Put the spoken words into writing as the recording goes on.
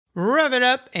Rev it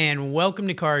up and welcome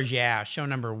to Cars Yeah, show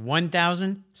number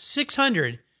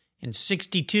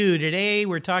 1662. Today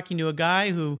we're talking to a guy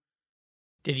who,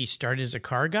 did he start as a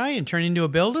car guy and turn into a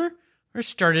builder? Or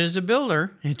started as a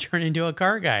builder and turn into a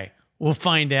car guy? We'll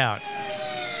find out.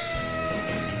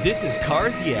 This is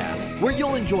Cars Yeah, where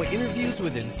you'll enjoy interviews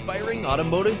with inspiring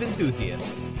automotive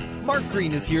enthusiasts. Mark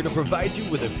Green is here to provide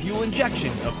you with a fuel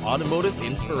injection of automotive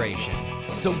inspiration.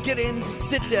 So get in,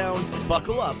 sit down,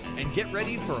 buckle up, and get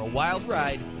ready for a wild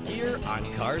ride here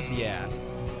on Cars Yeah.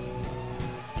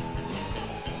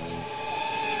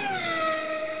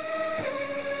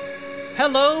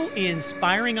 Hello,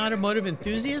 inspiring automotive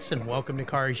enthusiasts, and welcome to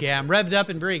Cars Yeah. I'm revved up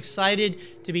and very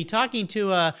excited to be talking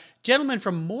to a gentleman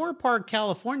from Moore Park,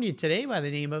 California today by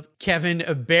the name of Kevin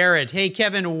Barrett. Hey,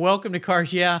 Kevin, welcome to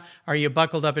Cars Yeah. Are you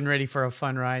buckled up and ready for a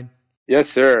fun ride? Yes,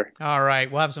 sir. All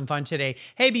right, we'll have some fun today.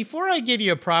 Hey, before I give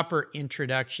you a proper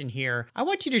introduction here, I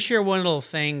want you to share one little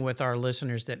thing with our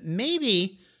listeners that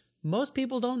maybe most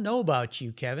people don't know about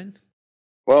you, Kevin.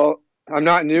 Well, I'm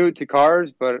not new to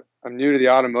cars, but I'm new to the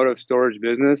automotive storage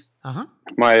business. Uh-huh.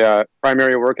 My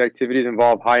primary work activities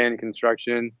involve high-end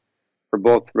construction for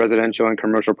both residential and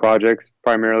commercial projects,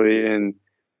 primarily in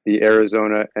the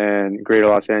Arizona and Greater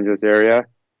Los Angeles area.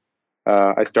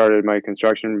 I started my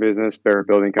construction business, Barrett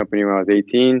Building Company, when I was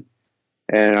 18,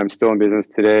 and I'm still in business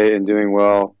today and doing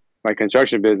well. My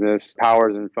construction business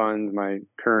powers and funds my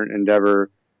current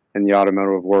endeavor in the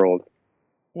automotive world.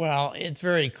 Well, it's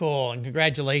very cool, and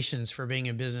congratulations for being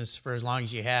in business for as long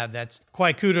as you have. That's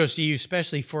quite kudos to you,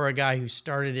 especially for a guy who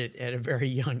started it at a very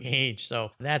young age.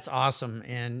 So that's awesome,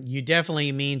 and you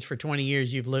definitely means for 20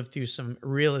 years you've lived through some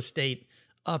real estate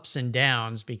ups and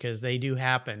downs, because they do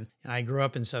happen. And I grew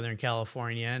up in Southern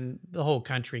California, and the whole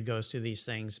country goes through these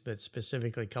things, but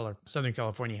specifically Southern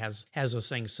California has those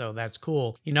things, so that's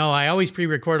cool. You know, I always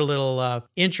pre-record a little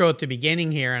intro at the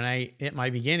beginning here, and at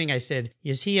my beginning I said,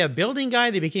 is he a building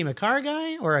guy that became a car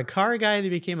guy, or a car guy that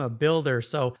became a builder?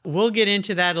 So we'll get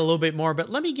into that a little bit more, but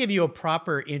let me give you a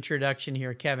proper introduction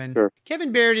here, Kevin. Sure.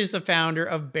 Kevin Barrett is the founder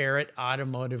of Barrett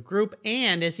Automotive Group,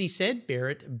 and as he said,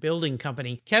 Barrett Building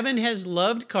Company. Kevin has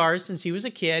loved cars since he was a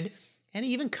kid, and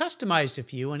he even customized a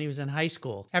few when he was in high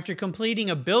school. After completing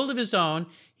a build of his own,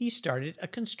 he started a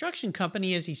construction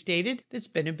company, as he stated, that's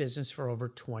been in business for over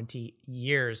 20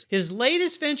 years. His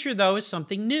latest venture, though, is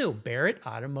something new, Barrett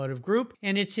Automotive Group,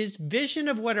 and it's his vision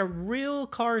of what a real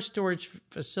car storage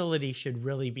facility should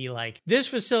really be like. This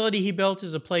facility he built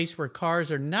is a place where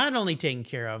cars are not only taken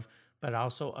care of, but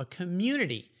also a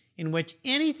community in which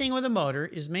anything with a motor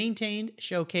is maintained,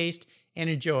 showcased, and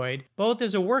enjoyed, both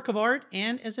as a work of art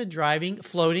and as a driving,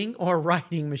 floating, or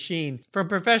riding machine. From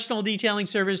professional detailing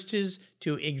services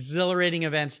to exhilarating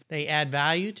events, they add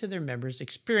value to their members'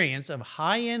 experience of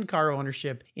high-end car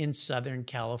ownership in Southern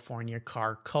California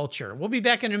car culture. We'll be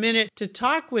back in a minute to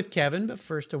talk with Kevin, but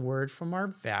first a word from our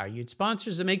valued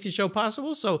sponsors that make the show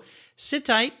possible, so sit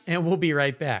tight and we'll be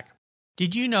right back.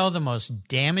 Did you know the most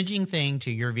damaging thing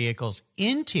to your vehicle's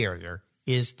interior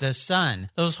is the sun?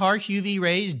 Those harsh UV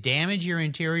rays damage your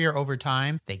interior over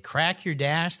time. They crack your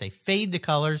dash, they fade the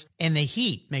colors, and the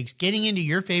heat makes getting into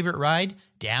your favorite ride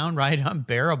downright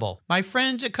unbearable. My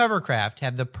friends at Covercraft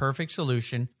have the perfect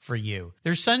solution for you.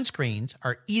 Their sunscreens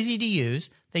are easy to use,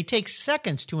 they take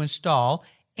seconds to install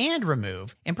and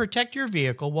remove, and protect your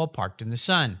vehicle while parked in the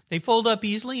sun. They fold up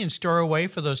easily and store away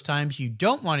for those times you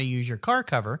don't want to use your car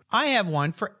cover. I have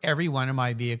one for every one of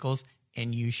my vehicles,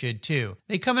 and you should too.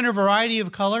 They come in a variety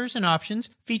of colors and options,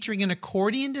 featuring an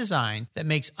accordion design that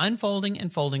makes unfolding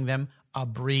and folding them a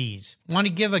breeze. Want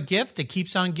to give a gift that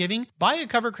keeps on giving? Buy a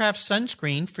Covercraft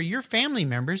sunscreen for your family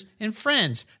members and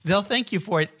friends. They'll thank you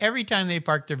for it every time they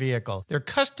park their vehicle. They're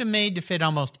custom made to fit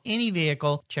almost any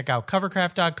vehicle. Check out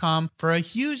covercraft.com for a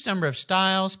huge number of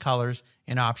styles, colors,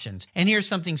 and options. And here's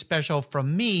something special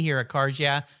from me here at Cars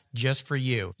Yeah, just for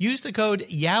you. Use the code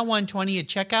YEAH120 at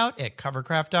checkout at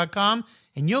covercraft.com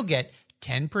and you'll get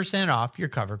 10% off your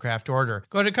Covercraft order.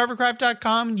 Go to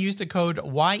covercraft.com and use the code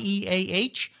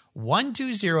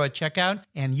YEAH120 at checkout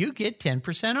and you get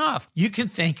 10% off. You can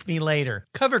thank me later.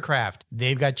 Covercraft,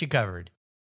 they've got you covered.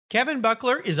 Kevin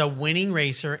Buckler is a winning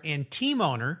racer and team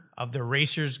owner of the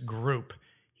Racers Group.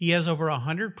 He has over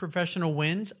 100 professional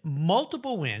wins,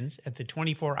 multiple wins at the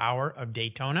 24-Hour of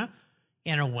Daytona,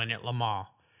 and a win at Le Mans.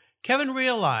 Kevin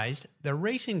realized the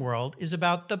racing world is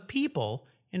about the people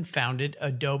and founded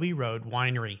Adobe Road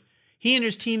Winery. He and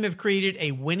his team have created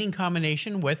a winning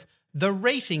combination with the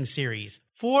Racing Series,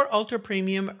 4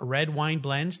 ultra-premium red wine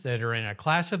blends that are in a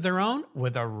class of their own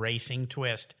with a racing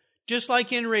twist. Just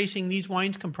like in racing, these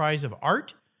wines comprise of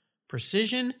art,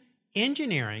 precision,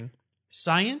 engineering,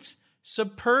 science,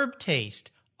 superb taste,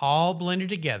 all blended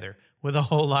together with a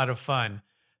whole lot of fun.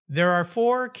 There are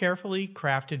 4 carefully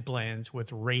crafted blends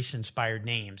with race-inspired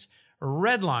names: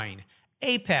 Redline,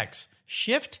 Apex,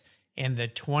 Shift, and the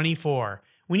 24.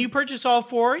 When you purchase all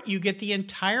 4, you get the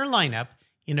entire lineup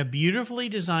in a beautifully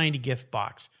designed gift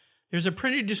box. There's a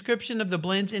printed description of the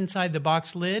blends inside the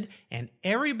box lid, and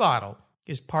every bottle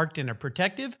is parked in a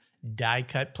protective,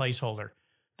 die-cut placeholder.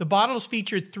 The bottles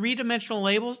feature 3-dimensional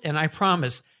labels, and I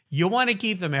promise you'll want to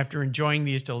keep them after enjoying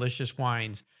these delicious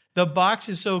wines. The box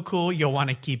is so cool, you'll want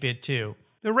to keep it too.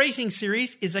 The Racing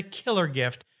Series is a killer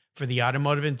gift for the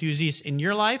automotive enthusiasts in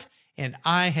your life, and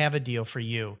I have a deal for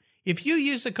you. If you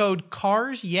use the code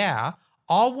CARSYEAH,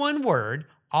 all one word,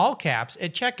 all caps,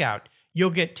 at checkout, you'll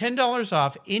get $10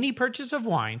 off any purchase of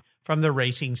wine from the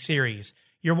Racing Series.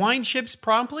 Your wine ships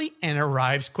promptly and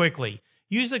arrives quickly.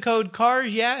 Use the code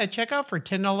CARSYEAH at checkout for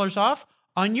 $10 off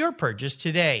on your purchase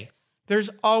today. There's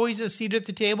always a seat at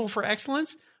the table for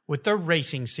excellence with the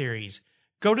Racing Series.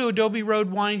 Go to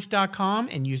adoberoadwines.com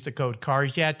and use the code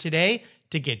CARSYEAH today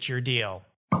to get your deal.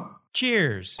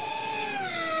 Cheers.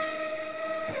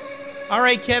 All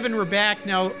right, Kevin, we're back.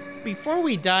 Now, before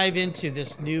we dive into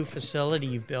this new facility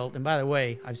you've built, and by the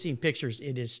way, I've seen pictures,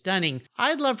 it is stunning.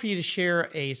 I'd love for you to share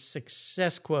a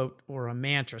success quote or a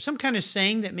mantra, some kind of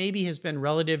saying that maybe has been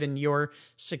relative in your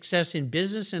success in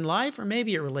business and life, or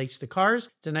maybe it relates to cars.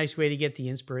 It's a nice way to get the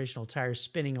inspirational tires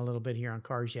spinning a little bit here on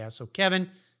Cars Yeah. So Kevin,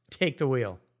 take the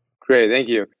wheel. Great, thank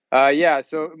you.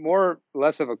 So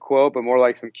less of a quote, but more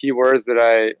like some keywords that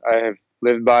I have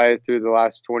lived by through the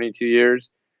last 22 years.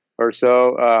 Or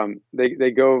so.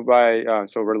 They go by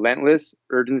relentless,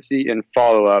 urgency, and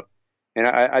follow-up. And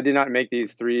I did not make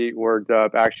these 3 words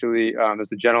up. Actually,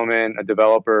 there's a gentleman, a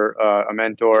developer, a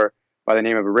mentor by the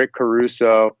name of Rick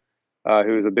Caruso,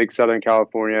 who is a big Southern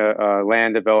California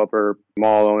land developer,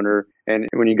 mall owner. And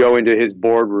when you go into his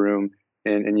boardroom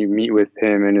and you meet with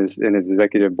him and his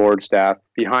executive board staff,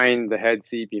 behind the head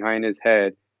seat, behind his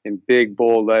head, in big,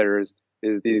 bold letters,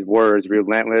 is these words: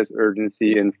 relentless,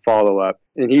 urgency, and follow-up.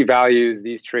 And he values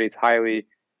these traits highly,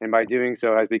 and by doing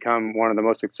so has become one of the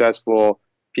most successful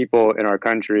people in our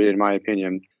country, in my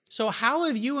opinion. So how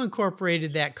have you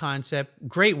incorporated that concept?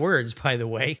 Great words, by the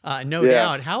way, no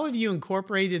doubt. How have you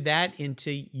incorporated that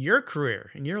into your career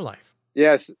and your life?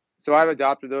 Yes. So I've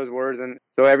adopted those words, and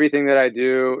so everything that I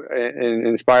do and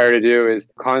inspire to do is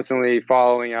constantly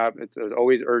following up. There's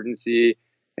always urgency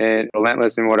and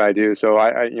relentless in what I do. So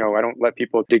I don't let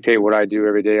people dictate what I do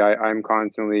every day. I'm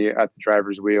constantly at the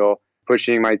driver's wheel,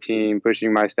 pushing my team,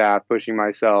 pushing my staff, pushing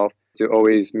myself to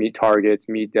always meet targets,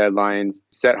 meet deadlines,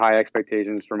 set high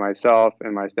expectations for myself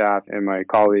and my staff and my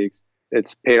colleagues.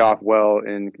 It's paid off well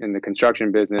in the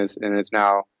construction business, and it's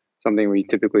now something we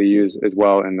typically use as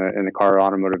well in the car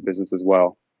automotive business as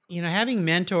well. You know, having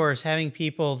mentors, having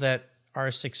people that are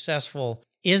successful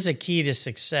is a key to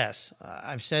success.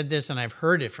 I've said this and I've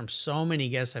heard it from so many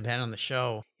guests I've had on the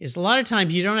show, is a lot of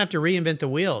times you don't have to reinvent the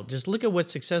wheel. Just look at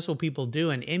what successful people do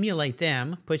and emulate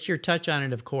them, put your touch on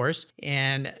it, of course,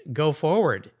 and go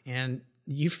forward. And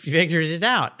you figured it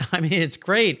out. I mean, it's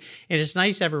great. And it's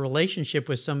nice to have a relationship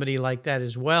with somebody like that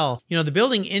as well. You know, the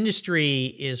building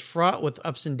industry is fraught with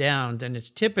ups and downs, and it's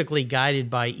typically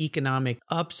guided by economic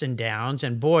ups and downs.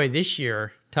 And boy, this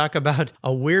year, talk about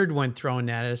a weird one thrown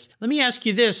at us. Let me ask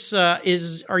you this.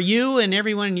 Are you and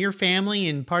everyone in your family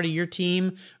and part of your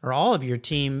team or all of your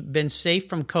team been safe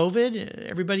from COVID?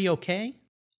 Everybody okay?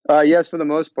 Yes, for the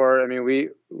most part. I mean,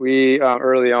 we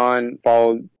early on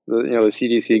followed the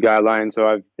CDC guidelines.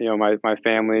 So my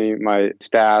family, my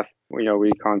staff,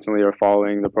 we constantly are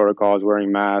following the protocols,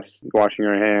 wearing masks, washing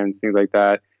our hands, things like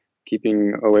that,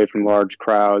 keeping away from large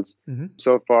crowds. Mm-hmm.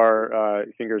 So far,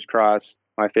 fingers crossed,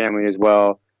 my family as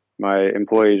well. My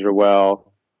employees are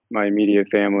well. My immediate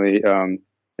family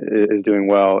is doing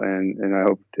well, and I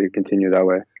hope to continue that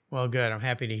way. Well, good. I'm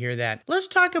happy to hear that. Let's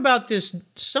talk about this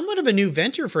somewhat of a new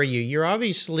venture for you. You're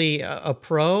obviously a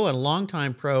pro, a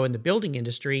longtime pro in the building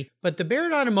industry, but the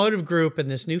Barrett Automotive Group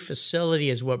and this new facility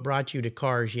is what brought you to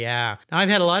Cars Yeah. Now, I've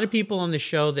had a lot of people on the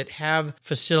show that have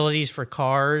facilities for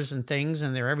cars and things,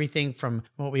 and they're everything from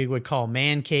what we would call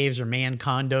man caves or man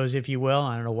condos, if you will.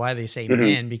 I don't know why they say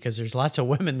men, because there's lots of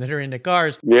women that are into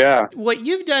cars. Yeah. What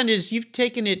you've done is you've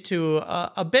taken it to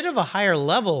a bit of a higher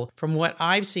level from what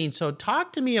I've seen. So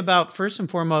talk to me about, first and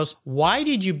foremost, why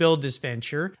did you build this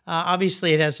venture?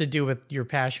 Obviously, it has to do with your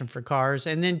passion for cars.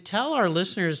 And then tell our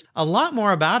listeners a lot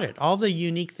more about it, all the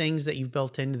unique things that you've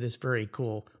built into this very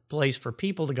cool place for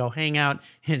people to go hang out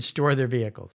and store their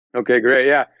vehicles. Okay, great.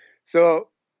 Yeah. So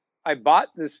I bought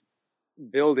this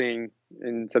building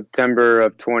in September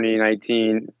of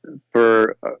 2019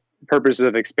 for purposes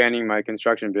of expanding my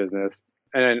construction business.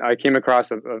 and I came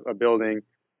across a building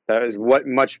that is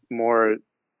much more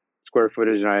square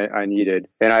footage than I needed.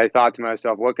 And I thought to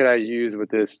myself, what could I use with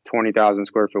this 20,000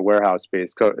 square foot warehouse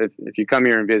space? So if you come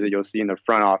here and visit, you'll see in the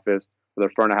front office or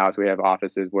the front of house, we have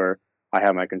offices where I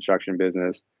have my construction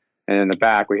business. And in the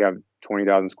back, we have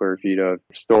 20,000 square feet of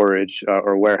storage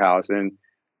or warehouse.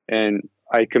 And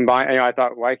I combine, I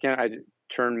thought, why can't I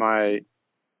turn my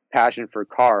passion for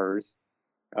cars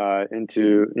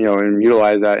into, and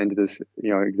utilize that into this,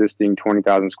 existing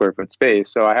 20,000 square foot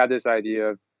space. So I had this idea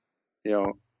of,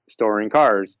 storing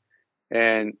cars.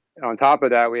 And on top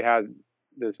of that, we had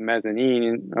this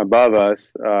mezzanine above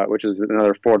us, which is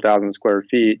another 4,000 square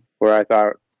feet, where I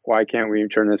thought, why can't we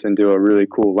turn this into a really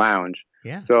cool lounge?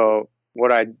 Yeah. So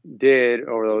what I did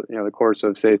over the course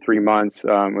of, say, 3 months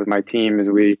with my team is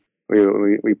we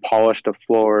polished the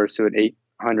floors to an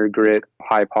 800 grit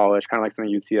high polish, kind of like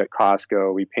something you'd see at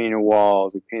Costco. We painted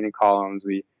walls, we painted columns,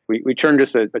 we turned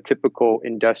just a typical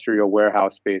industrial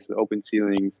warehouse space with open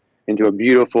ceilings into a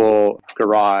beautiful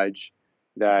garage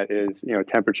that is,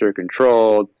 temperature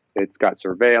controlled. It's got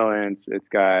surveillance, it's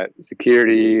got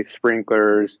security,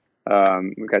 sprinklers,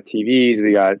 we've got TVs,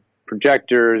 we got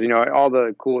projectors, all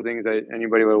the cool things that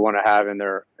anybody would want to have in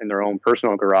their own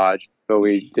personal garage. But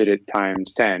we did it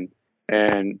times 10.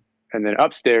 And then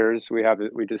upstairs, we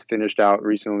just finished out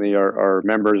recently our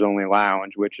members only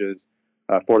lounge, which is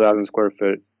a 4,000 square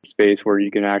foot space where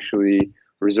you can actually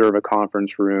reserve a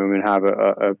conference room and have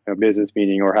a business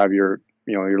meeting, or have your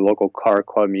local car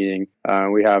club meeting.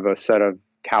 We have a set of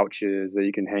couches that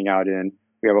you can hang out in.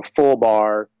 We have a full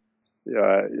bar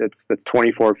that's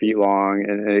 24 feet long,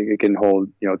 and it can hold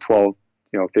 12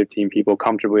 15 people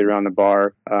comfortably around the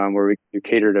bar, where we do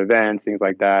catered events, things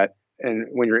like that. And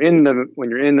when you're in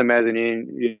the mezzanine,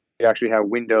 you actually have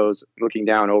windows looking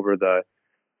down over the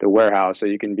warehouse, so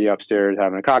you can be upstairs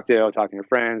having a cocktail, talking to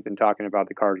friends, and talking about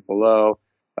the cars below.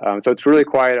 So it's really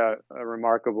quite a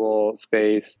remarkable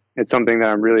space. It's something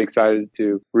that I'm really excited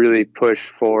to really push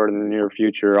forward in the near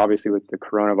future. Obviously, with the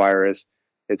coronavirus,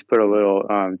 it's put a little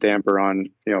damper on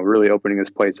really opening this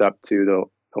place up to the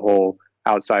whole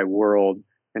outside world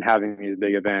and having these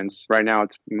big events. Right now,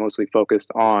 it's mostly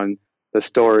focused on the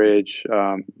storage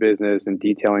business and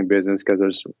detailing business, because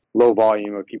there's low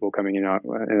volume of people coming in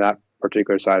that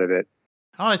particular side of it.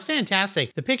 Oh, it's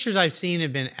fantastic. The pictures I've seen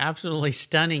have been absolutely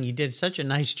stunning. You did such a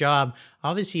nice job.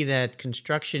 Obviously, that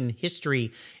construction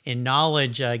history and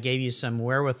knowledge gave you some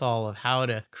wherewithal of how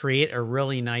to create a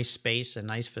really nice space, a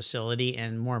nice facility,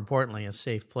 and more importantly, a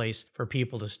safe place for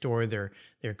people to store their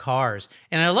cars.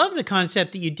 And I love the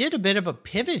concept that you did a bit of a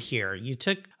pivot here. You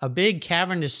took a big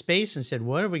cavernous space and said,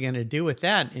 what are we going to do with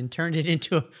that? And turned it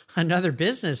into another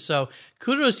business. So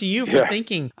kudos to you for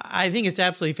thinking. I think it's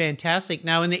absolutely fantastic.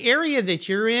 Now, in the area that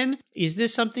you're in, is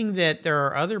this something that there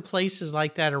are other places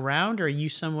like that around, or are you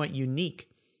somewhat unique?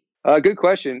 Good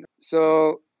question.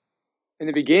 So in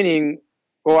the beginning,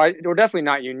 we're definitely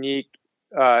not unique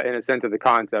in a sense of the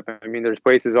concept. I mean, there's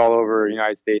places all over the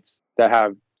United States that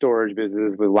have storage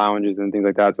businesses with lounges and things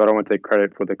like that. So I don't want to take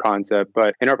credit for the concept.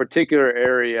 But in our particular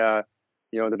area,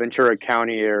 the Ventura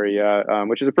County area,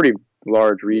 which is a pretty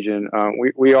large region,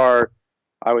 we are,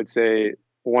 I would say,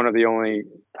 one of the only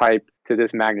type to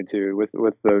this magnitude with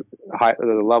the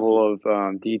level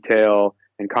of detail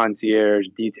and concierge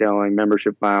detailing,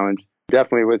 membership lounge,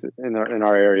 definitely in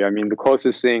our area. I mean, the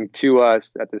closest thing to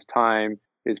us at this time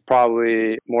is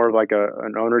probably more of like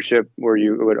an ownership where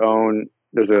you would own.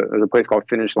 There's a place called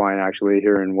Finish Line actually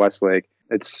here in Westlake.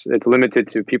 It's limited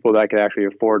to people that can actually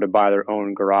afford to buy their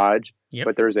own garage. Yep.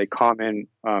 But there's a common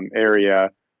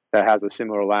area that has a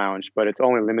similar lounge, but it's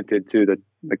only limited to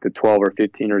the 12 or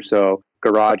 15 or so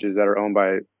garages that are owned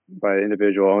by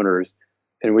individual owners.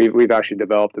 And we've actually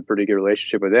developed a pretty good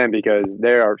relationship with them because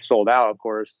they are sold out, of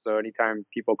course. So anytime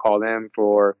people call them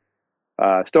for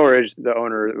storage, the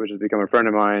owner, which has become a friend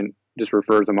of mine, just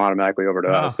refers them automatically over to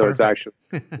us. So perfect.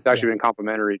 it's actually been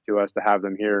complimentary to us to have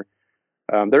them here.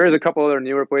 There is a couple other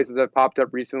newer places that popped up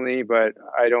recently, but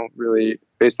I don't really,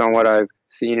 based on what I've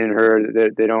seen and heard,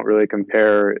 they don't really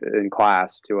compare in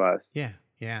class to us. Yeah.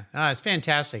 Yeah. It's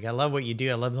fantastic. I love what you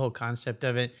do. I love the whole concept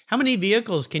of it. How many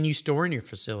vehicles can you store in your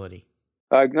facility?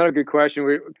 Another good question.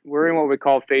 We're in what we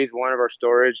call phase 1 of our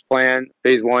storage plan.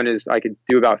 Phase 1 is I could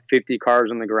do about 50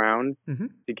 cars on the ground. Mm-hmm.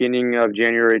 Beginning of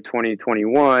January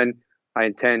 2021, I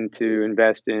intend to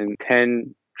invest in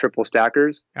 10 triple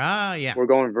stackers. Yeah. We're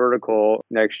going vertical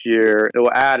next year. It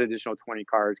will add additional 20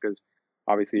 cars because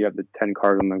obviously you have the 10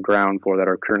 cars on the ground floor that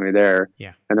are currently there.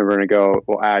 Yeah. And then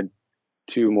we'll add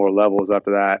 2 more levels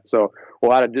after that. So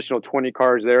we'll add additional 20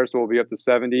 cars there. So we'll be up to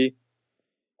 70.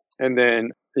 And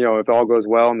then if all goes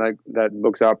well and that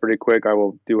books out pretty quick, I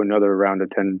will do another round of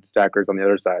 10 stackers on the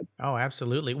other side. Oh,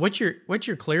 absolutely. What's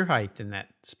your clear height in that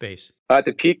space? At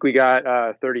the peak, we got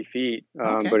 30 feet,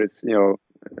 Okay. but it's,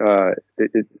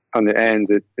 it on the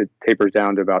ends, it tapers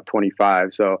down to about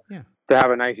 25. So Yeah. to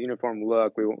have a nice uniform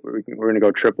look, we're going to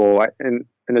go triple. In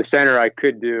the center, I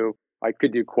could do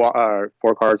 4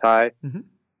 cars high, Mm-hmm.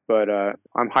 but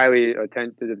I'm highly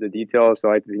attentive to detail, so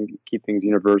I like to keep things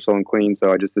universal and clean.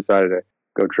 So I just decided to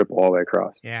go triple all the way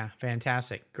across. Yeah,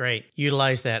 fantastic. Great.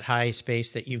 Utilize that high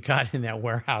space that you've got in that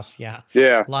warehouse. Yeah.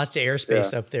 Yeah. Lots of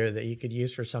airspace up there that you could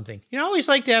use for something. I always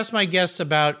like to ask my guests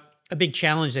about a big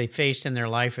challenge they faced in their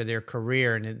life or their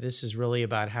career. And this is really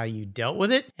about how you dealt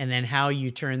with it and then how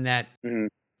you turn that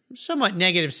somewhat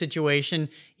negative situation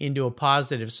into a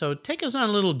positive. So take us on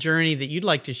a little journey that you'd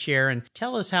like to share and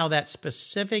tell us how that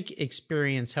specific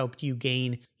experience helped you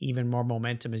gain even more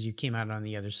momentum as you came out on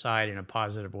the other side in a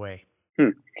positive way.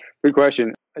 Good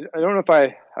question. I don't know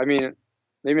if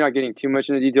maybe not getting too much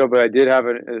into detail, but I did have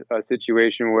a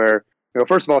situation where,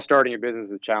 first of all, starting a business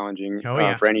is challenging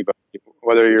for anybody,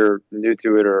 whether you're new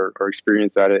to it or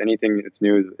experienced at it. Anything that's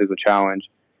new is a challenge.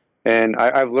 And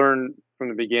I've learned from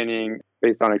the beginning,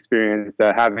 based on experience,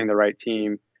 that having the right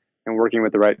team and working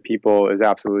with the right people is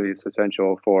absolutely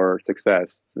essential for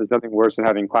success. There's nothing worse than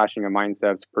having clashing of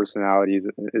mindsets, personalities.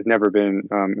 It's never been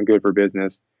good for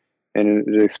business. And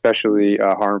it is especially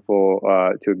harmful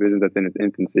to a business that's in its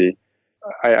infancy.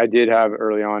 I did have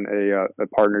early on a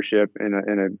partnership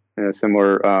in a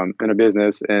similar in a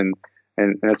business, and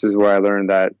this is where I learned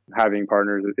that having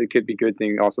partners, it could be a good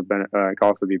thing, it can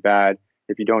also be bad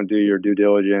if you don't do your due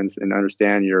diligence and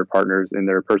understand your partners and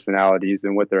their personalities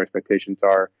and what their expectations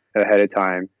are ahead of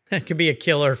time. It could be a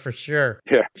killer for sure.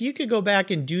 Yeah. If you could go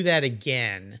back and do that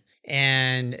again,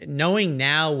 and knowing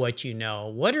now what you know,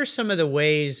 what are some of the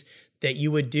ways that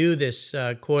you would do this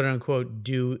quote unquote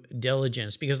due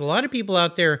diligence? Because a lot of people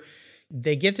out there,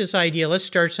 they get this idea, let's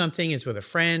start something, it's with a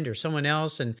friend or someone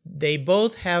else, and they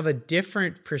both have a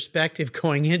different perspective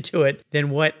going into it than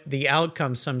what the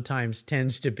outcome sometimes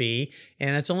tends to be.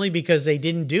 And it's only because they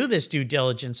didn't do this due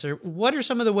diligence. Or what are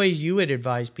some of the ways you would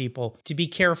advise people to be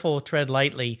careful, tread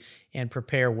lightly, and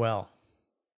prepare well?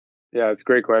 Yeah, it's a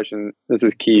great question. This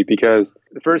is key because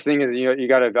the first thing is you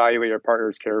got to evaluate your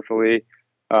partners carefully,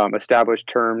 establish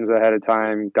terms ahead of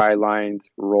time, guidelines,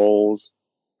 roles,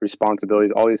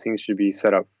 responsibilities. All these things should be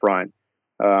set up front.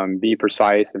 Be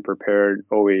precise and prepared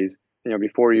always.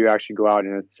 Before you actually go out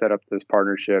and set up this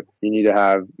partnership, you need to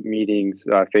have meetings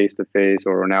face to face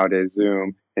or nowadays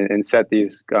Zoom and set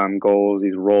these goals,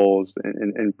 these roles,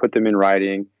 and put them in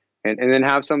writing. And then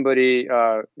have somebody,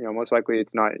 most likely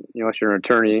it's not, unless you're an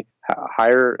attorney,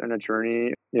 hire an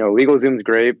attorney. LegalZoom's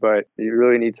great, but you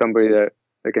really need somebody that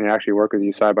can actually work with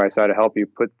you side by side to help you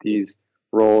put these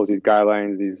roles, these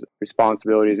guidelines, these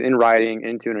responsibilities in writing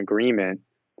into an agreement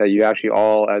that you actually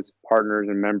all as partners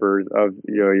and members of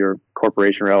your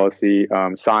corporation or LLC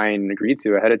sign and agree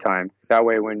to ahead of time. That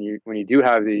way, when you do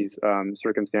have these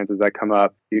circumstances that come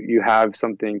up, you have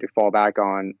something to fall back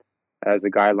on as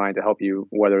a guideline to help you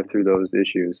weather through those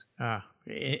issues.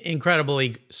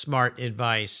 Incredibly smart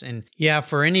advice. And yeah,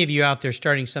 for any of you out there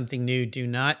starting something new, do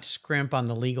not scrimp on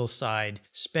the legal side.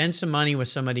 Spend some money with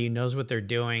somebody who knows what they're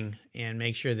doing and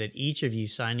make sure that each of you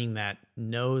signing that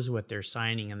knows what they're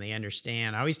signing and they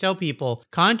understand. I always tell people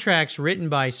contracts written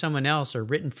by someone else are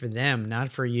written for them, not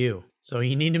for you. So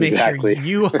you need to make sure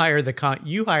you hire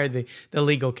the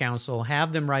legal counsel,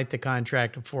 have them write the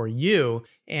contract for you,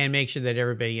 and make sure that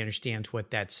everybody understands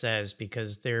what that says,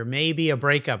 because there may be a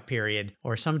breakup period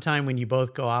or sometime when you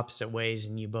both go opposite ways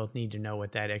and you both need to know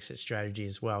what that exit strategy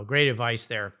is. Well, great advice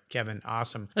there, Kevin.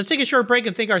 Awesome. Let's take a short break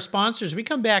and thank our sponsors. When we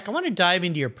come back, I want to dive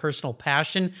into your personal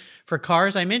passion for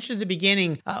cars. I mentioned at the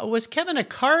beginning, was Kevin a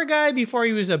car guy before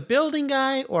he was a building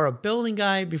guy, or a building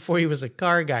guy before he was a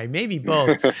car guy? Maybe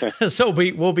both. So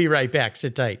we'll be right back.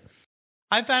 Sit tight.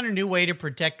 I found a new way to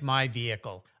protect my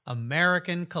vehicle.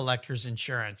 American Collectors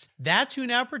Insurance. That's who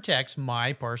now protects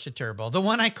my Porsche Turbo, the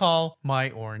one I call my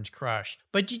Orange Crush.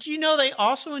 But did you know they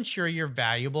also insure your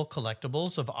valuable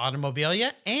collectibles of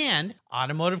automobilia and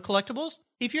automotive collectibles?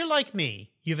 If you're like me,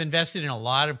 you've invested in a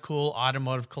lot of cool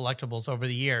automotive collectibles over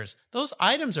the years. Those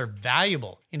items are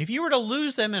valuable, and if you were to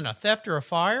lose them in a theft or a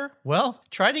fire, well,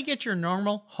 try to get your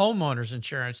normal homeowner's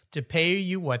insurance to pay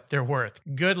you what they're worth.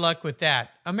 Good luck with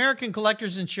that. American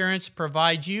Collectors Insurance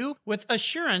provides you with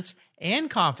assurance and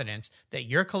confidence that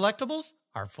your collectibles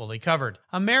are fully covered.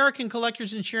 American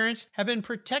Collectors Insurance have been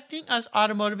protecting us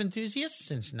automotive enthusiasts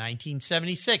since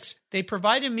 1976. They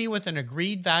provided me with an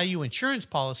agreed value insurance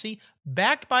policy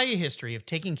backed by a history of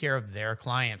taking care of their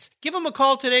clients. Give them a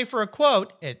call today for a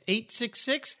quote at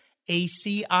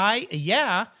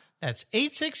 866-ACI-YEAH. That's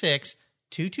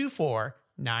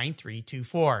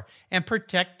 866-224-9324. And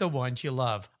protect the ones you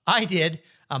love. I did.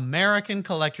 American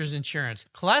Collectors Insurance.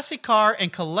 Classic car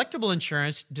and collectible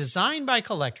insurance designed by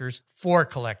collectors for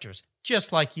collectors,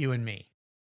 just like you and me.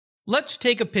 Let's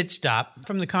take a pit stop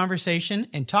from the conversation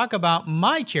and talk about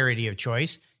my charity of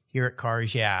choice here at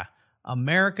Cars Yeah,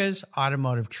 America's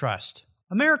Automotive Trust.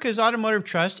 America's Automotive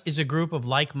Trust is a group of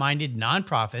like-minded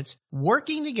nonprofits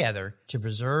working together to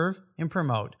preserve and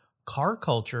promote car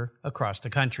culture across the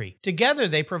country. Together,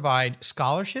 they provide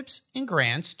scholarships and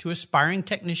grants to aspiring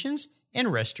technicians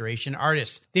and restoration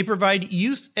artists. They provide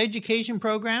youth education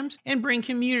programs and bring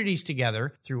communities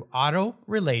together through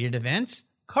auto-related events,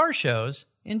 car shows,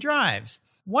 and drives.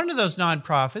 One of those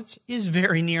nonprofits is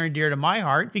very near and dear to my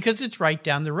heart because it's right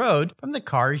down the road from the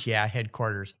Cars Yeah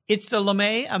headquarters. It's the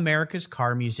LeMay America's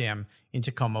Car Museum in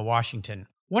Tacoma, Washington.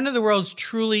 One of the world's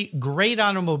truly great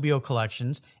automobile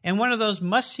collections and one of those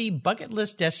must-see bucket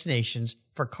list destinations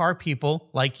for car people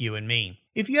like you and me.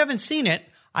 If you haven't seen it,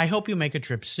 I hope you make a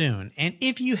trip soon. And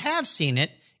if you have seen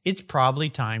it, it's probably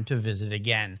time to visit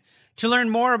again. To learn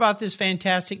more about this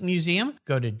fantastic museum,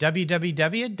 go to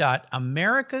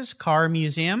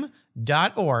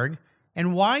www.americascarmuseum.org.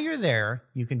 And while you're there,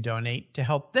 you can donate to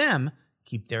help them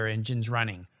keep their engines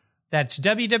running. That's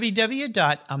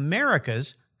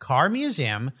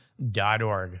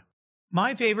www.americascarmuseum.org.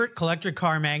 My favorite collector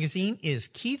car magazine is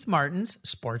Keith Martin's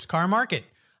Sports Car Market.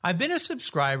 I've been a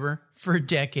subscriber for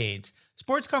decades.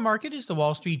 Sports Car Market is the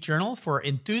Wall Street Journal for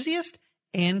enthusiasts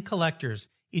and collectors.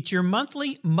 It's your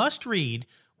monthly must-read,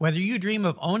 whether you dream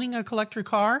of owning a collector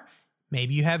car,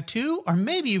 maybe you have two, or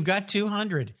maybe you've got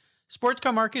 200. Sports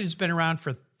Car Market has been around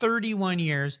for 31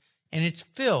 years, and it's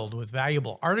filled with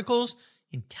valuable articles,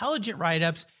 intelligent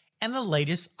write-ups, and the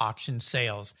latest auction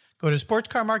sales. Go to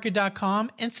sportscarmarket.com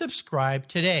and subscribe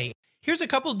today. Here's a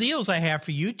couple deals I have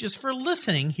for you just for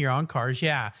listening here on Cars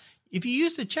Yeah. If you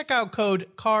use the checkout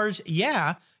code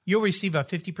CARSYEAH, you'll receive a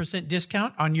 50%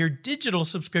 discount on your digital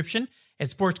subscription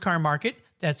at Sports Car Market.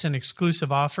 That's an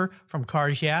exclusive offer from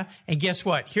Cars Yeah. And guess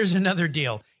what? Here's another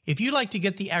deal. If you'd like to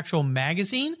get the actual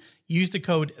magazine, use the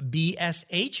code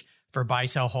BSH for buy,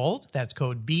 sell, hold. That's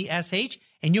code BSH,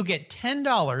 and you'll get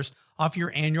 $10 off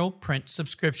your annual print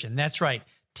subscription. That's right,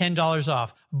 $10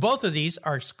 off. Both of these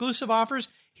are exclusive offers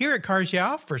here at Cars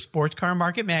Yeah for Sports Car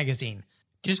Market magazine.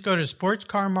 Just go to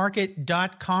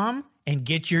sportscarmarket.com and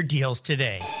get your deals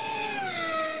today.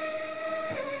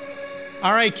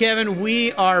 All right, Kevin,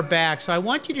 we are back. So I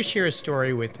want you to share a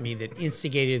story with me that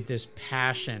instigated this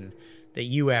passion that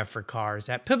you have for cars,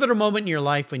 that pivotal moment in your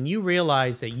life when you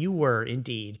realized that you were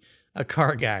indeed a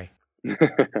car guy.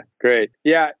 Great.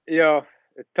 Yeah,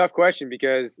 it's a tough question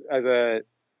because as a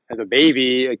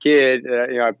baby, a kid,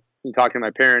 talking to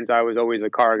my parents, I was always a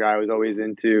car guy. I was always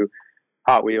into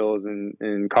Hot Wheels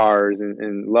and cars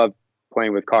and loved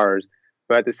playing with cars.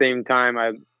 But at the same time,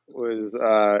 I was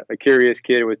a curious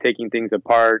kid with taking things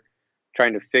apart,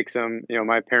 trying to fix them.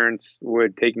 My parents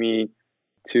would take me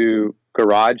to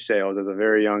garage sales as a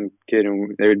very young kid,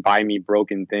 and they would buy me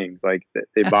broken things. Like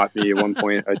they bought me at one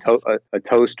point a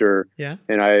toaster, yeah,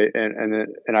 and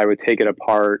I would take it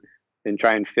apart and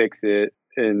try and fix it.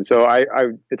 And so I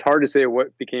it's hard to say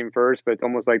what became first, but it's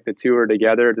almost like the two are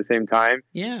together at the same time.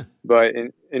 Yeah. But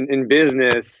in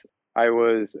business, I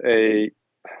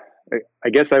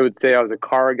guess I would say I was a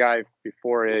car guy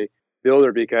before a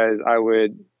builder because I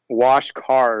would wash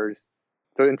cars.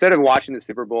 So instead of watching the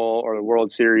Super Bowl or the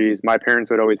World Series, my parents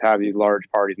would always have these large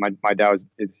parties. My dad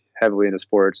is heavily into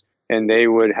sports, and they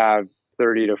would have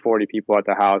 30 to 40 people at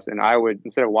the house, and I would,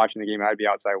 instead of watching the game, I'd be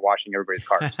outside washing everybody's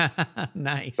cars.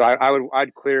 Nice. So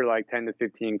I'd clear like 10 to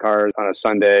 15 cars on a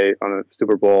Sunday on a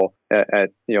Super Bowl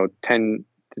at 10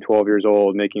 to 12 years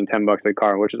old, making $10 a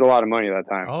car, which is a lot of money at that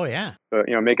time. Oh yeah. But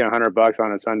making $100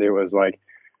 on a Sunday was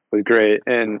great.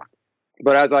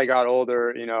 But as I got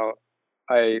older,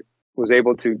 I was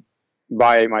able to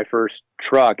buy my first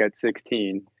truck at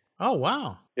 16. Oh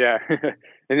wow. Yeah.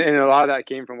 And a lot of that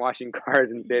came from washing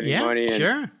cars and saving money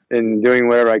and doing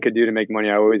whatever I could do to make money.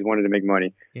 I always wanted to make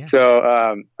money. Yeah.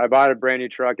 So I bought a brand new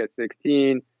truck at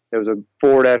 16. It was a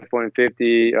Ford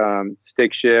F-150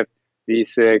 stick shift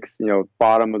V6,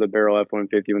 bottom of the barrel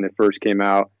F-150 when they first came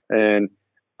out. And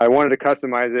I wanted to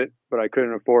customize it, but I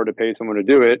couldn't afford to pay someone to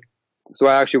do it. So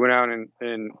I actually went out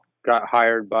and got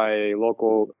hired by a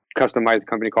local customized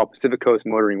company called Pacific Coast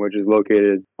Motoring, which is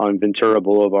located on Ventura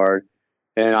Boulevard.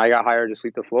 And I got hired to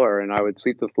sweep the floor, and I would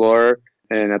sweep the floor.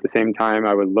 And at the same time,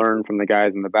 I would learn from the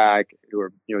guys in the back who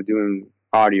were, doing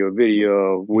audio,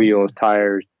 video, wheels,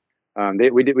 tires.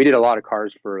 We did a lot of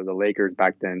cars for the Lakers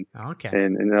back then, Okay.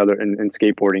 and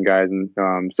skateboarding guys, and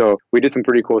so we did some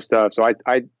pretty cool stuff. So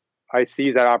I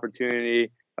seized that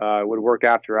opportunity. Would work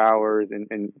after hours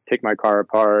and take my car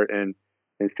apart and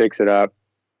fix it up.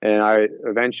 And I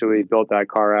eventually built that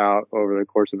car out over the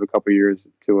course of a couple of years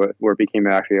to where it became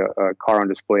actually a car on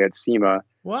display at SEMA.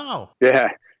 Wow. Yeah.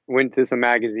 Went to some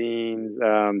magazines,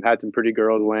 had some pretty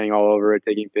girls laying all over it,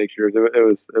 taking pictures. It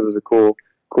was a cool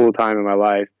time in my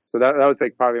life. So that was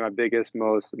like probably my biggest,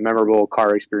 most memorable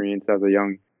car experience as a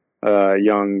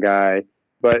young guy.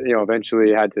 But,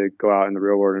 eventually had to go out in the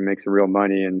real world and make some real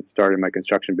money and started my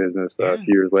construction business a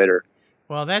few years later.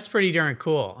 Well, that's pretty darn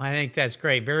cool. I think that's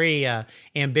great. Very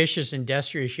ambitious,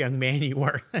 industrious young man you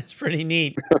were. That's pretty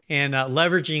neat. And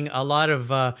leveraging a lot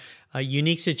of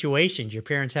unique situations. Your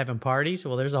parents having parties.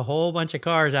 Well, there's a whole bunch of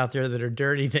cars out there that are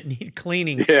dirty that need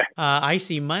cleaning. Yeah. I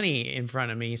see money in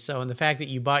front of me. So, and the fact that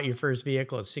you bought your first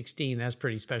vehicle at 16, that's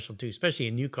pretty special too, especially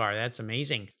a new car. That's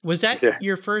amazing. Was that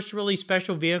your first really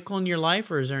special vehicle in your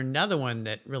life, or is there another one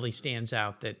that really stands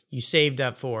out that you saved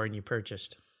up for and you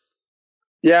purchased?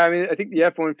 Yeah, I mean, I think the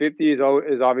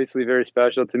F-150 is obviously very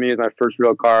special to me. It's my first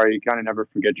real car. You kind of never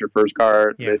forget your first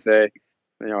car, they say.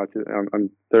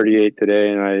 I'm 38 today,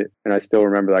 and I still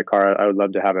remember that car. I would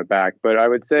love to have it back. But I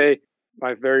would say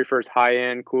my very first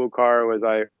high-end cool car was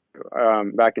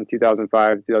back in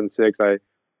 2005, 2006.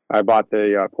 I bought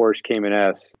the Porsche Cayman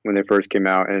S when they first came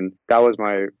out, and that was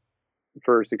my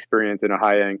first experience in a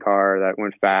high-end car that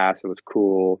went fast. It was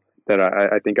cool. That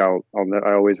I think I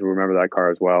always remember that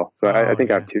car as well. So I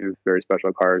think I have two very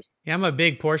special cars. Yeah, I'm a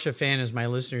big Porsche fan, as my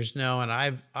listeners know, and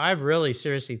I've really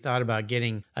seriously thought about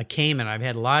getting a Cayman. I've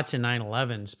had lots of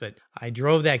 911s, but I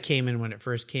drove that Cayman when it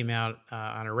first came out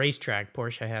on a racetrack.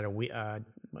 Porsche had it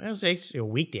was actually a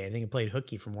weekday. I think I played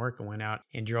hooky from work and went out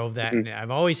and drove that. And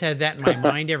I've always had that in my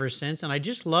mind ever since. And I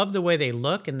just love the way they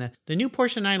look. And the new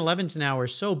Porsche 911s now are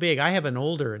so big. I have an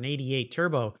 88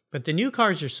 turbo, but the new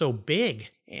cars are so big.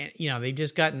 And, they've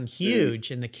just gotten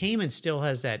huge. And the Cayman still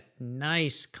has that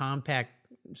nice compact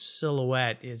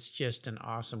silhouette. It's just an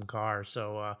awesome car.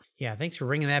 So, thanks for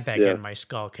bringing that back into my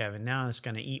skull, Kevin. Now it's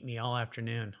going to eat me all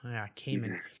afternoon. Yeah,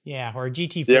 Cayman. Yeah, or a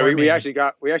GT4.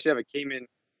 Yeah, we actually have a Cayman.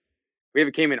 We have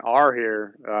a Cayman R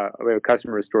here. We have a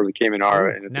customer who stores a Cayman R,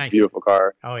 and it's a beautiful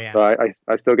car. Oh yeah. So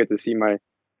I still get to see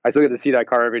that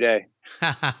car every day.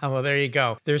 Well, there you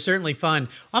go. They're certainly fun.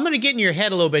 I'm going to get in your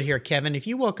head a little bit here, Kevin. If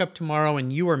you woke up tomorrow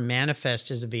and you were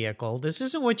manifest as a vehicle, this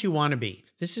isn't what you want to be.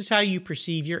 This is how you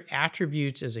perceive your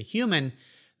attributes as a human.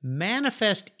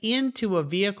 Manifest into a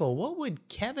vehicle. What would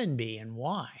Kevin be and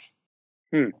why?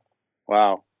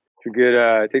 Wow. It's a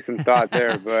good, take some thought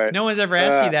there, but no one's ever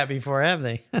asked you that before, have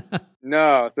they?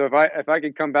 No. So if I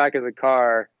could come back as a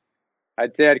car,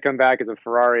 I'd say I'd come back as a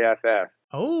Ferrari FF.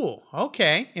 Oh,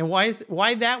 okay. And why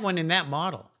that one in that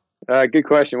model? Good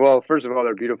question. Well, first of all,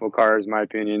 they're beautiful cars, in my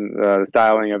opinion. The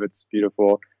styling of it's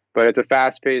beautiful, but it's a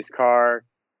fast-paced car.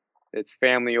 It's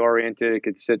family-oriented. It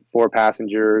could sit 4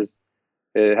 passengers.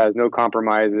 It has no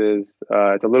compromises.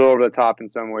 It's a little over the top in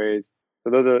some ways. So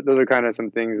those are kind of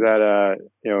some things that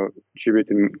attribute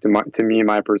to me and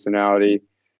my personality.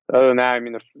 Other than that, I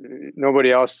mean,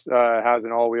 nobody else has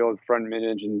an all-wheel front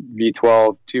mid-engine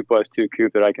V12 2+2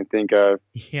 coupe that I can think of.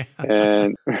 Yeah,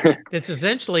 and it's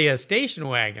essentially a station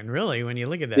wagon, really, when you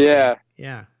look at that. Yeah, thing.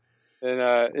 Yeah.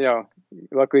 And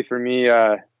luckily for me,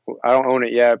 I don't own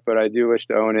it yet, but I do wish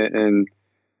to own it, and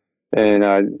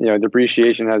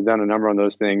depreciation has done a number on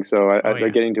those things. So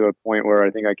I'm getting to a point where I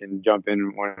think I can jump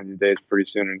in one of these days pretty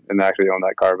soon and actually own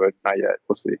that car, but not yet.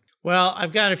 We'll see. Well,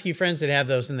 I've got a few friends that have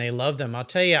those and they love them. I'll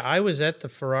tell you, I was at the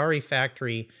Ferrari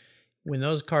factory when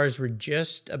those cars were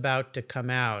just about to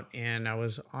come out, and I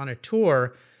was on a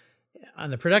tour on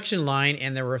the production line,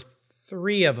 and there were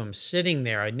 3 of them sitting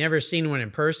there. I'd never seen one in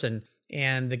person.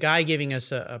 And the guy giving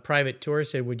us a private tour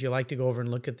said, would you like to go over and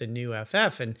look at the new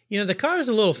FF? And, the car is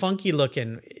a little funky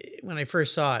looking. When I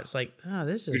first saw it, it's like, oh,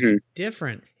 this is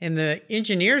different. And the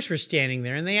engineers were standing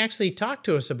there, and they actually talked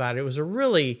to us about it. It was a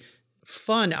really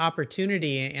fun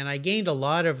opportunity, and I gained a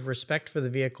lot of respect for the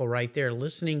vehicle right there,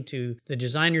 listening to the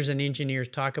designers and engineers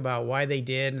talk about why they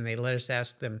did, and they let us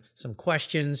ask them some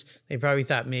questions. They probably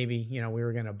thought maybe, we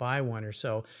were going to buy one or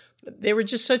so. they were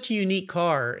just such a unique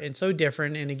car and so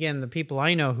different. And again, the people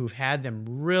I know who've had them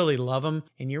really love them.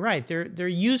 And you're right, they're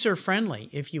user friendly,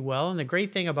 if you will. And the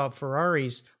great thing about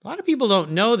Ferraris, a lot of people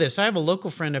don't know this. I have a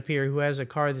local friend up here who has a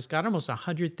car that's got almost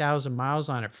 100,000 miles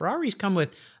on it. Ferraris come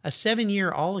with a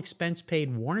 7-year all expense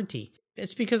paid warranty.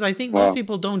 It's because I think most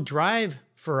people don't drive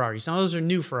Ferraris. Now, those are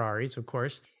new Ferraris, of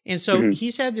course. And so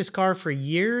he's had this car for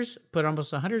years, put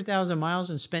almost 100,000 miles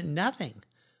and spent nothing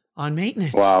on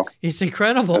maintenance. Wow. It's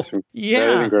incredible. That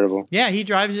is incredible. Yeah, he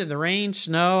drives it in the rain,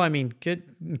 snow. I mean,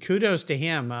 kudos to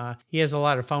him. He has a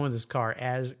lot of fun with his car,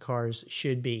 as cars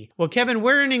should be. Well, Kevin,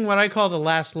 we're earning what I call the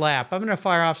last lap. I'm going to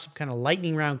fire off some kind of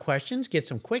lightning round questions, get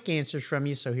some quick answers from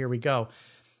you, so here we go.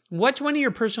 What's one of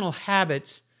your personal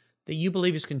habits that you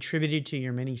believe has contributed to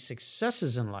your many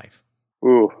successes in life?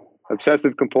 Ooh,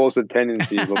 obsessive compulsive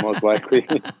tendencies, but most likely.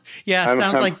 Yeah,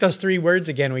 sounds like those 3 words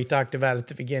again we talked about at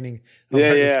the beginning of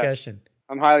our discussion.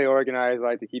 I'm highly organized. I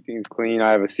like to keep things clean.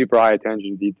 I have a super high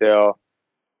attention to detail.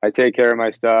 I take care of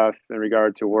my stuff in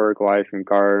regard to work, life, and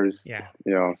cars. Yeah.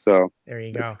 So there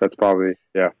you go. That's probably,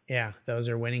 Yeah, those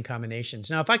are winning combinations.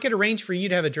 Now, if I could arrange for you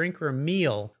to have a drink or a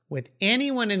meal with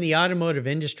anyone in the automotive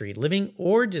industry, living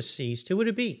or deceased, who would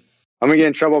it be? I'm going to get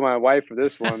in trouble with my wife for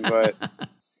this one, but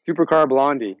Supercar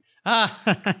Blondie.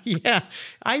 Yeah.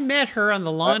 I met her on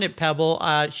the lawn at Pebble.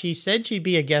 She said she'd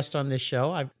be a guest on this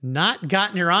show. I've not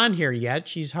gotten her on here yet.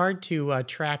 She's hard to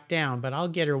track down, but I'll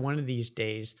get her one of these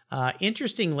days.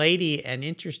 Interesting lady, an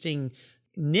interesting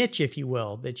niche, if you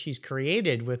will, that she's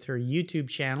created with her YouTube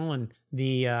channel and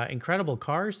the incredible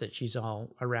cars that she's all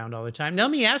around all the time. Now,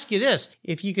 let me ask you this.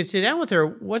 If you could sit down with her,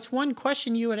 what's one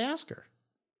question you would ask her?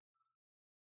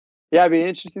 Yeah, it'd be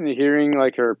interesting to hearing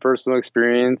like her personal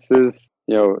experiences,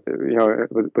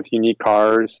 with unique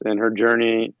cars and her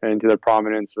journey into the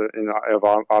prominence of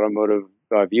automotive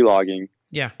vlogging.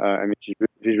 Yeah. I mean,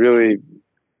 she's really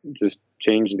just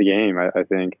changed the game, I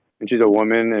think. And she's a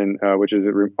woman, and which is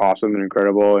awesome and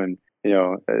incredible. And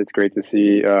it's great to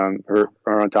see her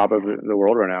on top of the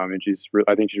world right now. I mean,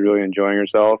 I think she's really enjoying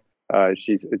herself.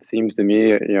 It seems to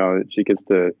me, she gets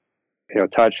to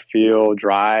touch, feel,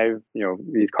 drive,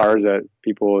 these cars that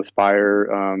people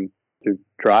aspire to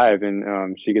drive,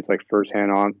 and she gets like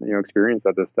firsthand on experience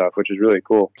of this stuff, which is really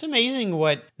cool. It's amazing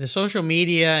what the social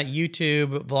media,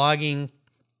 YouTube, vlogging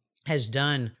has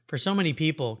done for so many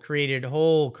people, created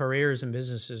whole careers and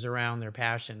businesses around their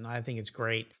passion. I think it's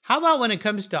great. How about when it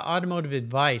comes to automotive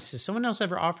advice? Has someone else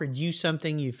ever offered you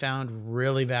something you found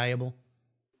really valuable?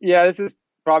 Yeah, this is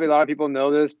probably a lot of people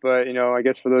know this, but I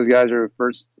guess for those guys who are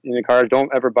first in the cars, don't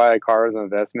ever buy a car as an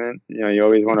investment. You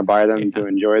always want to buy them to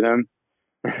enjoy them.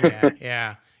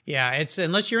 Yeah. It's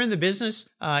unless you're in the business,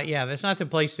 that's not the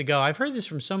place to go. I've heard this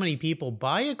from so many people.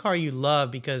 Buy a car you love,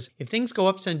 because if things go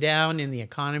ups and down in the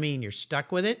economy and you're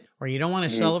stuck with it, or you don't want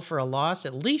to sell it for a loss,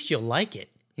 at least you'll like it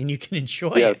and you can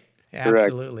enjoy it.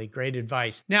 Absolutely. Great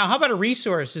advice. Now, how about a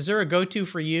resource? Is there a go-to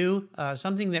for you?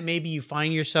 Something that maybe you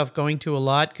find yourself going to a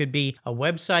lot? Could be a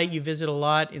website you visit a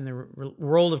lot in the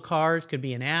world of cars. Could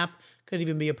be an app. Could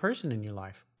even be a person in your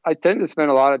life. I tend to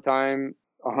spend a lot of time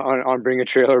on Bring a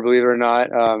Trailer, believe it or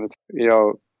not.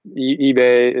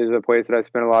 eBay is a place that I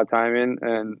spend a lot of time in.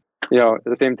 And, at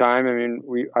the same time, I mean,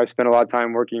 I spend a lot of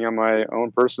time working on my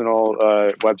own personal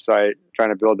website, trying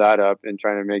to build that up and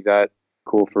trying to make that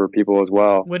cool for people as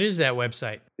well. What is that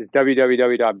website? It's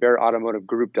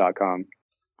www.barrettautomotivegroup.com.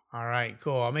 All right,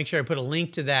 cool. I'll make sure I put a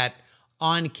link to that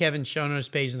on Kevin's show notes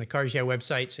page on the Cars Yeah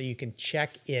website so you can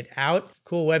check it out.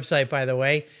 Cool website, by the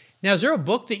way. Now, is there a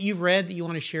book that you've read that you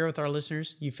want to share with our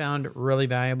listeners you found really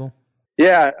valuable?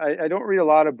 Yeah, I don't read a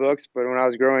lot of books, but when I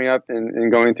was growing up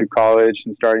and going through college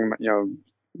and starting,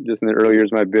 just in the early years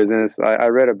of my business, I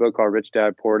read a book called Rich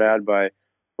Dad, Poor Dad by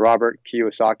Robert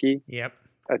Kiyosaki. Yep.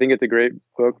 I think it's a great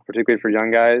book, particularly for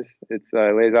young guys. It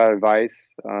lays out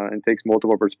advice and takes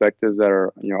multiple perspectives that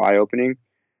are, eye-opening.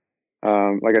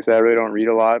 Like I said, I really don't read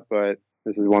a lot, but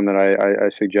this is one that I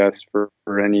suggest for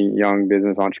any young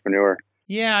business entrepreneur.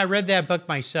 Yeah, I read that book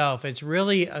myself. It's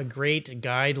really a great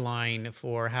guideline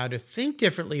for how to think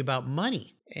differently about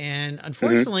money. And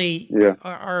unfortunately,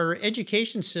 our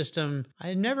education system,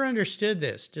 I never understood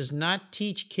this, does not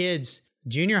teach kids.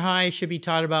 Junior high should be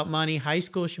taught about money. High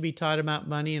school should be taught about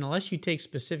money. And unless you take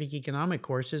specific economic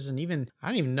courses, and I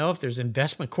don't even know if there's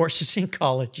investment courses in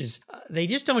colleges, they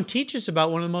just don't teach us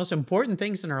about one of the most important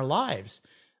things in our lives.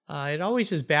 It always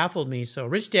has baffled me. So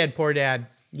Rich Dad, Poor Dad,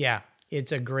 yeah,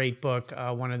 it's a great book.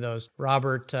 One of those.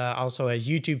 Robert also has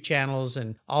YouTube channels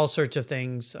and all sorts of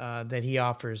things that he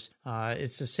offers.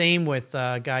 It's the same with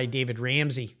guy David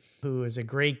Ramsey, who is a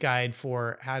great guide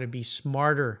for how to be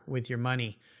smarter with your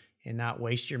money. and not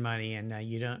waste your money. And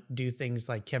you don't do things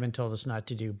like Kevin told us not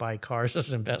to do, buy cars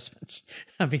as investments,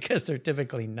 because they're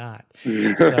typically not.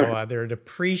 So they're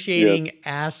depreciating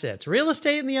assets. Real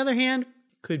estate, on the other hand,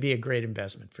 could be a great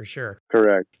investment for sure.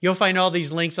 Correct. You'll find all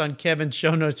these links on Kevin's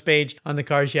show notes page on the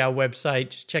Cars Yeah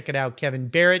website. Just check it out. Kevin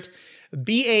Barrett,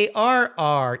 Barrett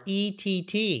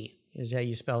is how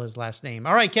you spell his last name.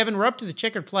 All right, Kevin, we're up to the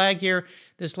checkered flag here.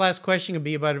 This last question will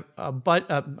be about a bit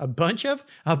of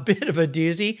a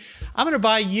doozy. I'm going to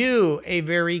buy you a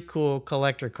very cool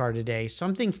collector car today,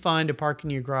 something fun to park in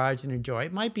your garage and enjoy.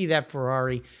 It might be that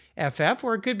Ferrari FF,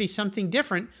 or it could be something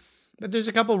different. But there's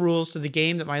a couple rules to the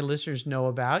game that my listeners know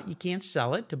about. You can't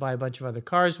sell it to buy a bunch of other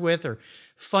cars with or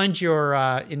fund your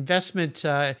investment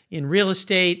in real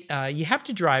estate. You have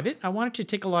to drive it. I want it to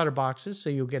tick a lot of boxes so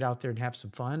you'll get out there and have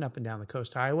some fun up and down the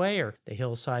Coast Highway or the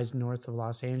hillsides north of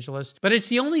Los Angeles. But it's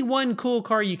the only one cool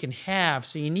car you can have,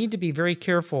 so you need to be very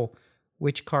careful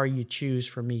which car you choose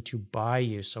for me to buy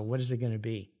you. So what is it going to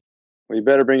be? Well, you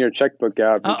better bring your checkbook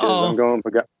out because I'm going.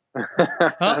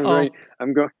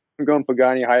 I'm going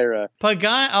Pagani Hyra.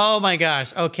 Pagani. Oh my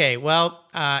gosh. Okay. Well,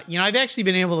 I've actually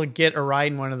been able to get a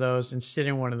ride in one of those and sit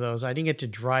in one of those. I didn't get to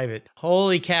drive it.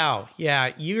 Holy cow.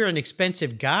 Yeah. You're an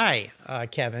expensive guy,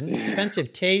 Kevin.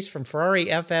 Expensive taste, from Ferrari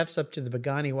FFs up to the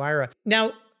Pagani Hyra.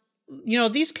 Now,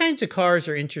 these kinds of cars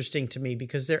are interesting to me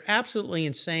because they're absolutely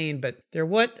insane, but they're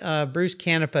what Bruce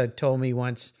Canepa told me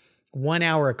once. 1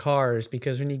 hour cars,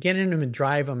 because when you get in them and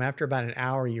drive them, after about an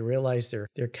hour, you realize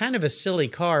they're kind of a silly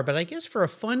car, but I guess for a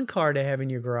fun car to have in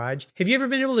your garage. Have you ever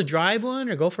been able to drive one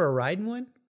or go for a ride in one?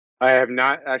 I have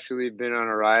not actually been on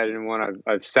a ride in one.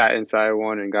 I've sat inside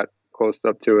one and got close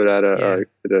up to it at a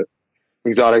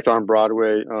Exotics on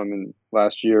Broadway in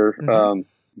last year. Mm-hmm.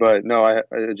 But no,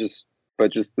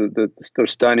 they're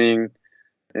stunning,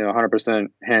 100%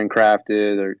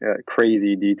 handcrafted,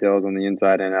 crazy details on the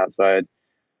inside and outside.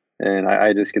 And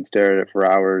I just could stare at it for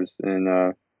hours,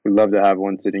 and would love to have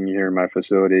one sitting here in my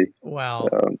facility. Well,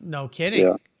 no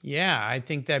kidding. Yeah, I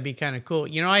think that'd be kind of cool.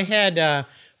 I had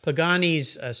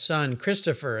Pagani's son,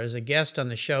 Christopher, as a guest on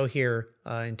the show here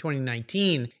in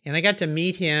 2019, and I got to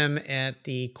meet him at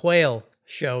the Quail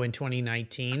show in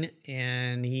 2019,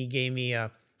 and he gave me a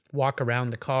walk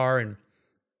around the car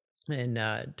and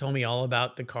told me all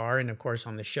about the car. And, of course,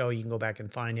 on the show, you can go back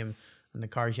and find him on the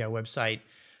Cars Yeah website,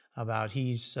 about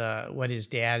what his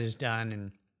dad has done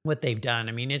and what they've done.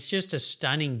 I mean, it's just a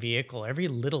stunning vehicle. Every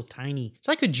little tiny, it's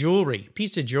like a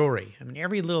piece of jewelry. I mean,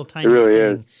 every little tiny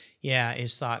thing,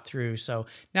 is thought through. So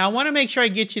now I want to make sure I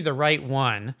get you the right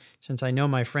one, since I know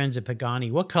my friends at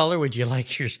Pagani. What color would you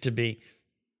like yours to be?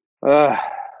 I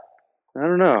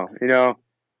don't know.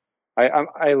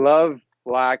 I love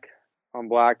black on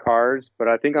black cars, but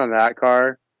I think on that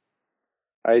car,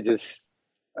 I've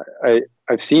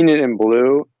seen it in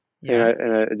blue. Yeah.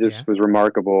 And it just was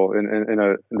remarkable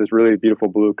in this really beautiful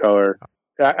blue color.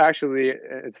 Actually,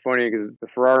 it's funny because the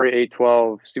Ferrari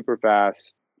 812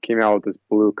 Superfast came out with this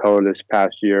blue color this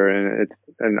past year, and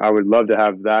I would love to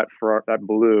have that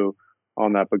blue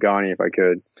on that Pagani if I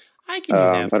could. I can do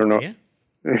that for you.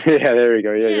 Yeah, there you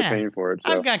go. Yeah, you're paying for it.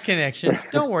 So. I've got connections.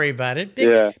 Don't worry about it.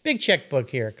 Big checkbook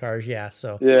here at Cars. Yeah.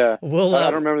 So I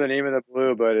don't remember the name of the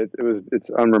blue, but it's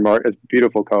unremarkable. It's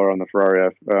beautiful color on the Ferrari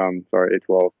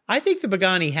 812. I think the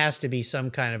Pagani has to be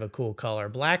some kind of a cool color.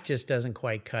 Black just doesn't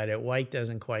quite cut it. White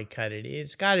doesn't quite cut it.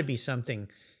 It's got to be something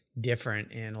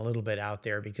different and a little bit out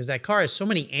there, because that car has so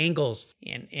many angles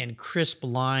and crisp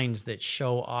lines that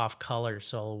show off color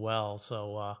so well.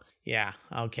 So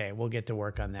okay, we'll get to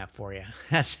work on that for you.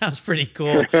 That sounds pretty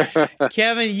cool.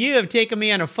 Kevin, you have taken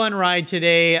me on a fun ride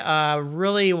today.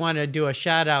 Really want to do a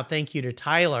shout out. Thank you to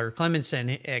Tyler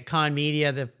Clemenson at Con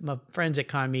Media, my friends at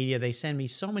Con Media. They send me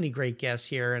so many great guests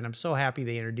here, and I'm so happy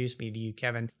they introduced me to you,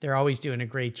 Kevin. They're always doing a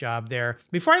great job there.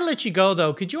 Before I let you go,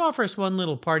 though, could you offer us one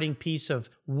little parting piece of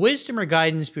wisdom or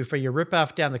guidance before you rip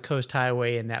off down the Coast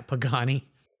Highway in that Pagani?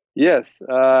 Yes.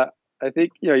 I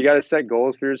think, you got to set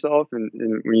goals for yourself. And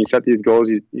when you set these goals,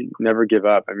 you never give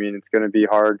up. I mean, it's going to be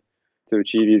hard to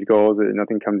achieve these goals.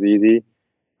 Nothing comes easy.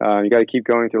 You got to keep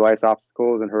going through life's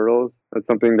obstacles and hurdles. That's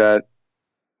something that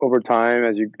over time,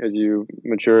 as you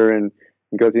mature and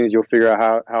go through things, you'll figure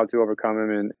out how to overcome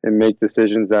them and make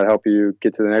decisions that help you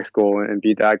get to the next goal and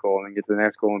beat that goal, and get to the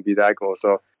next goal and beat that goal.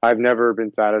 So I've never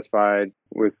been satisfied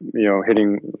with,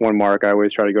 hitting one mark. I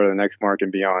always try to go to the next mark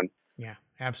and beyond. Yeah.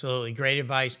 Absolutely. Great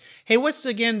advice. Hey, what's,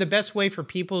 again, the best way for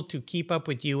people to keep up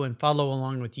with you and follow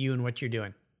along with you and what you're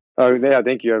doing? Oh, yeah,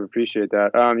 thank you. I appreciate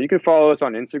that. You can follow us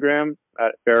on Instagram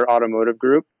at Barrett Automotive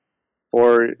Group,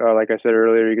 or like I said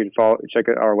earlier, you can check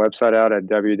our website out at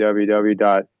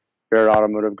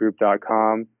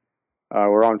www.barrettautomotivegroup.com.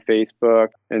 We're on Facebook,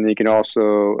 and you can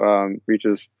also reach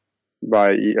us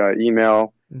by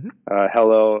email,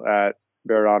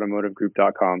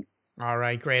 hello@barrettautomotivegroup.com. All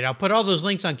right, great. I'll put all those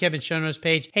links on Kevin's show notes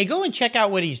page. Hey, go and check out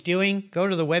what he's doing. Go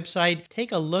to the website.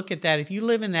 Take a look at that. If you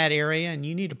live in that area and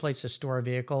you need a place to store a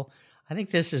vehicle, I think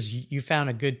you found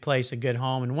a good place, a good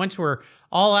home. And once we're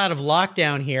all out of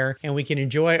lockdown here and we can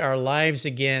enjoy our lives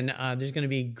again, there's going to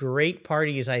be great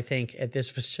parties, I think, at this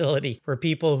facility where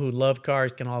people who love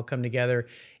cars can all come together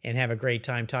and have a great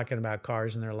time talking about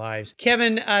cars in their lives.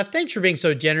 Kevin, thanks for being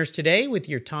so generous today with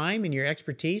your time and your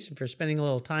expertise and for spending a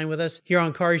little time with us here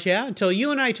on Cars Yeah. Until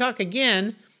you and I talk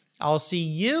again, I'll see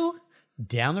you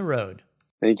down the road.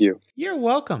 Thank you. You're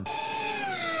welcome.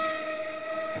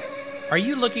 Are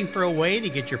you looking for a way to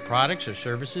get your products or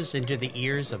services into the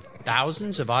ears of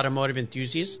thousands of automotive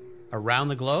enthusiasts around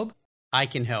the globe? I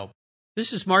can help.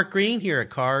 This is Mark Green here at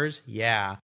Cars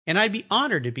Yeah, and I'd be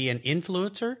honored to be an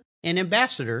influencer and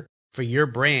ambassador for your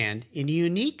brand in a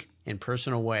unique and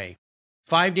personal way.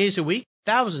 5 days a week,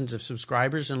 thousands of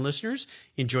subscribers and listeners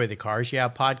enjoy the Cars Yeah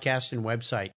podcast and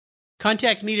website.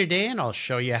 Contact me today and I'll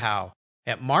show you how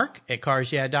at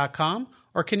mark@carsyeah.com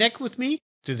or connect with me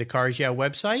through the Cars Yeah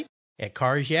website at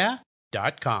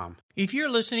carsyeah.com. If you're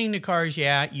listening to Cars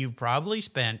Yeah, you've probably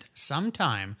spent some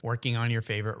time working on your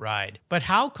favorite ride. But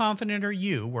how confident are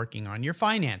you working on your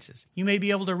finances? You may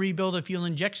be able to rebuild a fuel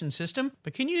injection system,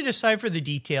 but can you decipher the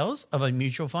details of a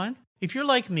mutual fund? If you're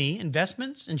like me,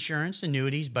 investments, insurance,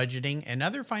 annuities, budgeting, and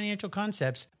other financial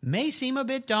concepts may seem a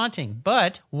bit daunting,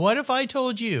 but what if I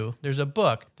told you there's a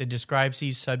book that describes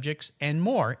these subjects and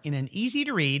more in an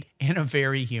easy-to-read and a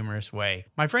very humorous way?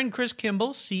 My friend Chris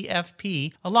Kimball,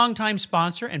 CFP, a longtime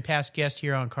sponsor and past guest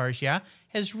here on Cars Yeah,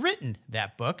 has written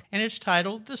that book, and it's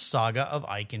titled The Saga of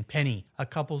Ike and Penny, a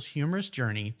couple's humorous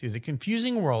journey through the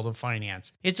confusing world of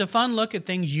finance. It's a fun look at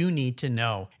things you need to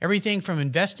know, everything from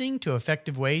investing to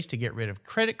effective ways to get rid of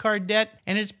credit card debt,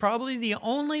 and it's probably the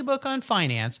only book on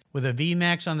finance with a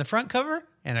VMAX on the front cover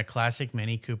and a classic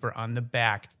Mini Cooper on the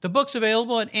back. The book's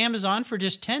available at Amazon for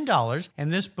just $10,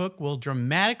 and this book will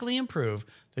dramatically improve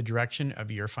the direction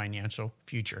of your financial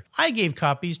future. I gave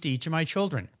copies to each of my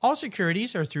children. All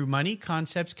securities are through Money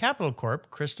Concepts Capital Corp.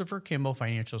 Christopher Kimball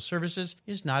Financial Services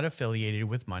is not affiliated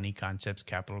with Money Concepts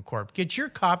Capital Corp. Get your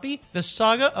copy, The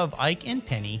Saga of Ike and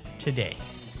Penny, today.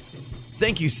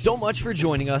 Thank you so much for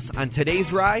joining us on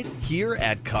today's ride here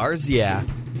at Cars Yeah.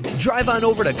 Drive on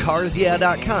over to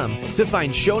carsyeah.com to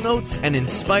find show notes and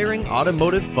inspiring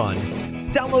automotive fun.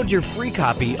 Download your free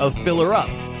copy of Filler Up,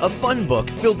 a fun book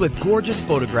filled with gorgeous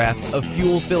photographs of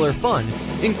fuel filler fun,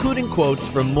 including quotes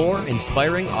from more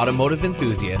inspiring automotive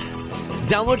enthusiasts.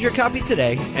 Download your copy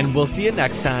today, and we'll see you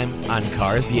next time on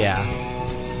Cars Yeah.